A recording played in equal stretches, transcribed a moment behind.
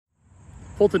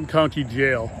Fulton County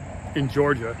Jail in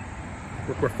Georgia,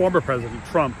 where former President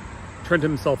Trump turned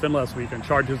himself in last week on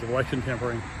charges of election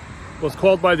tampering, was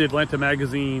called by the Atlanta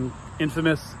magazine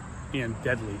infamous and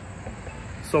deadly.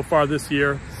 So far this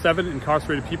year, 7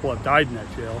 incarcerated people have died in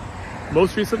that jail.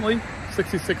 Most recently,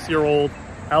 66-year-old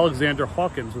Alexander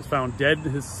Hawkins was found dead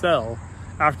in his cell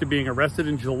after being arrested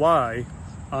in July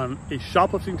on a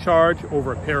shoplifting charge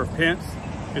over a pair of pants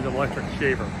and an electric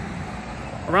shaver.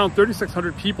 Around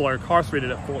 3,600 people are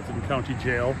incarcerated at Fulton County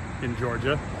Jail in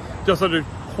Georgia. Just under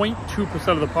 0.2%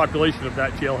 of the population of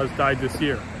that jail has died this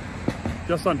year.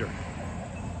 Just under.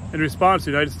 In response,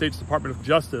 the United States Department of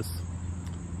Justice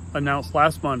announced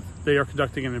last month they are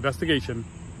conducting an investigation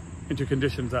into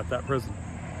conditions at that prison.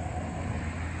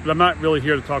 But I'm not really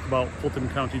here to talk about Fulton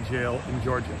County Jail in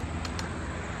Georgia.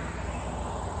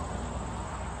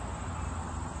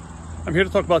 I'm here to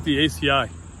talk about the ACI,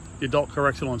 the Adult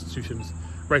Correctional Institutions,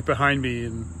 right behind me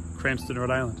in Cranston, Rhode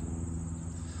Island.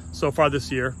 So far this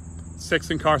year, 6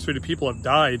 incarcerated people have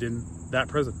died in that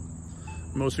prison.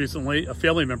 Most recently, a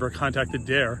family member contacted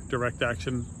DARE, Direct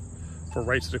Action for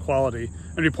Rights and Equality,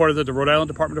 and reported that the Rhode Island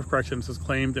Department of Corrections has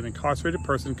claimed an incarcerated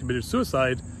person committed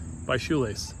suicide by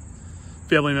shoelace.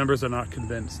 Family members are not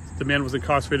convinced. The man was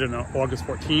incarcerated on August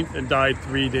 14th and died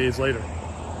 3 days later.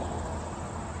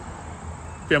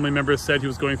 Family members said he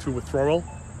was going through withdrawal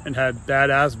and had bad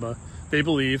asthma. They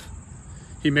believe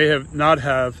he may have not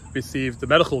have received the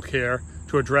medical care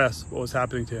to address what was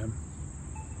happening to him.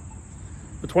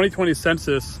 The 2020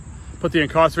 census put the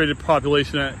incarcerated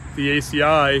population at the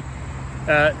ACI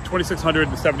at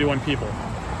 2,671 people,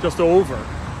 just over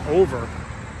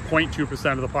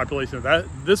 0.2% of the population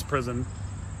of this prison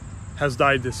has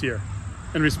died this year.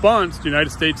 In response, the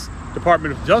United States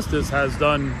Department of Justice has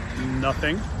done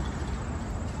nothing.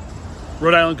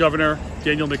 Rhode Island Governor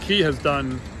Daniel McKee has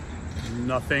done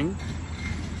nothing.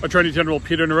 Attorney General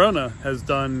Peter Nerona has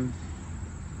done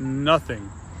nothing.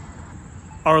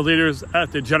 Our leaders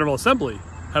at the General Assembly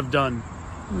have done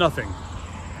nothing.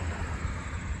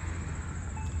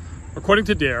 According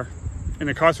to DARE, an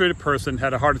incarcerated person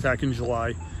had a heart attack in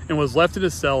July and was left in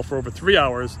his cell for over 3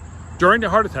 hours during the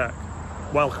heart attack,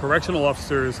 while correctional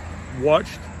officers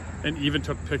watched and even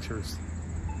took pictures.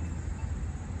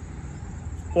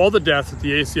 All the deaths at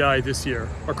the ACI this year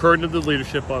occurred under the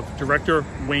leadership of Director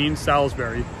Wayne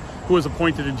Salisbury, who was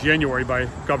appointed in January by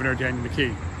Governor Daniel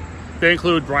McKee. They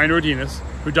include Brian Rodinus,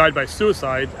 who died by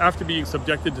suicide after being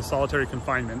subjected to solitary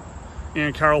confinement,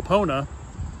 and Carol Pona,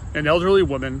 an elderly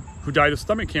woman who died of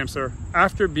stomach cancer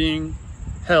after being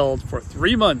held for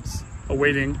 3 months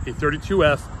awaiting a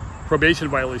 32F probation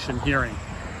violation hearing.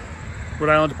 Rhode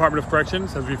Island Department of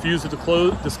Corrections has refused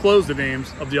to disclose the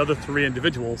names of the other 3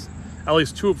 individuals, at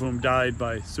least 2 of whom died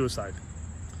by suicide.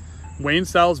 Wayne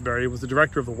Salisbury was the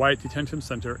director of the Wyatt Detention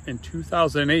Center in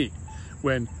 2008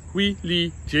 when Huy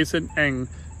Lee Jason Eng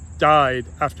died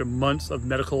after months of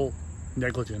medical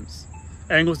negligence.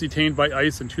 Eng was detained by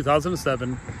ICE in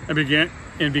 2007 and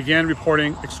began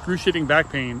reporting excruciating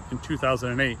back pain in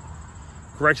 2008.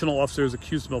 Correctional officers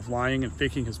accused him of lying and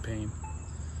faking his pain,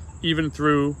 even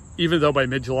though by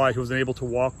mid-July he was unable to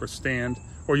walk or stand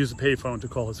or use a payphone to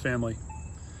call his family.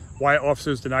 Wyatt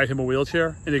officers denied him a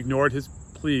wheelchair and ignored his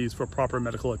pleas for proper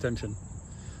medical attention.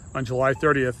 On July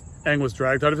 30th, Eng was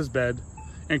dragged out of his bed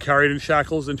and carried in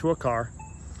shackles into a car,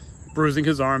 bruising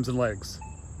his arms and legs.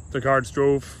 The guards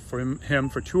drove him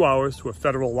for 2 hours to a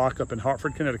federal lockup in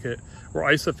Hartford, Connecticut, where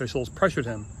ICE officials pressured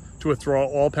him to withdraw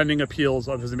all pending appeals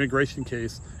of his immigration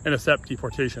case and accept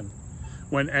deportation.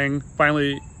 When Eng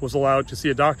finally was allowed to see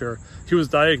a doctor, he was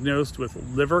diagnosed with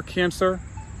liver cancer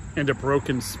and a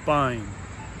broken spine.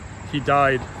 He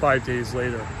died 5 days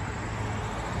later.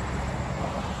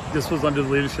 This was under the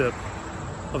leadership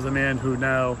of the man who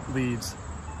now leads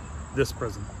this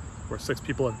prison, where 6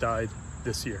 people have died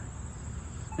this year.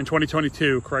 In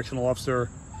 2022, correctional officer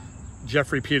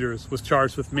Jeffrey Peters was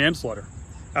charged with manslaughter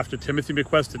after Timothy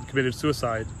McQuestion committed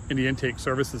suicide in the Intake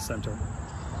Services Center.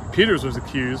 Peters was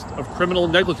accused of criminal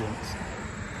negligence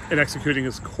in executing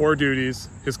his care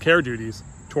duties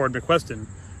toward McQuestion,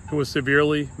 who was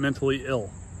severely mentally ill.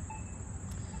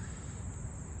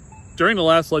 During the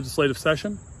last legislative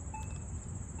session,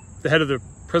 the head of the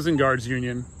prison guards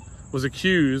union was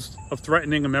accused of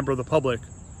threatening a member of the public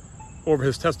over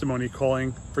his testimony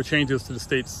calling for changes to the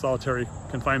state's solitary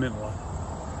confinement law.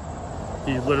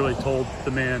 He literally told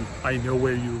the man, "I know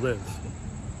where you live."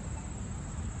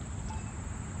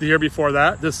 The year before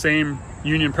that, this same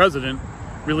union president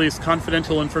released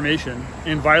confidential information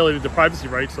and violated the privacy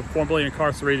rights of formerly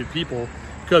incarcerated people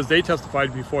because they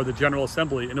testified before the General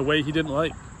Assembly in a way he didn't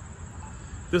like.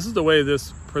 This is the way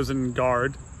this prison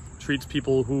guard treats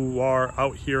people who are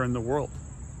out here in the world.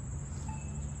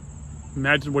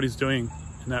 Imagine what he's doing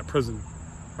in that prison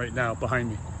right now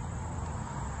behind me.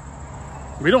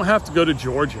 We don't have to go to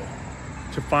Georgia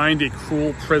to find a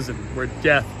cruel prison where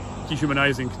death,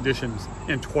 dehumanizing conditions,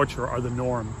 and torture are the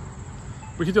norm.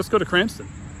 We can just go to Cranston.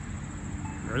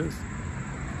 There it is.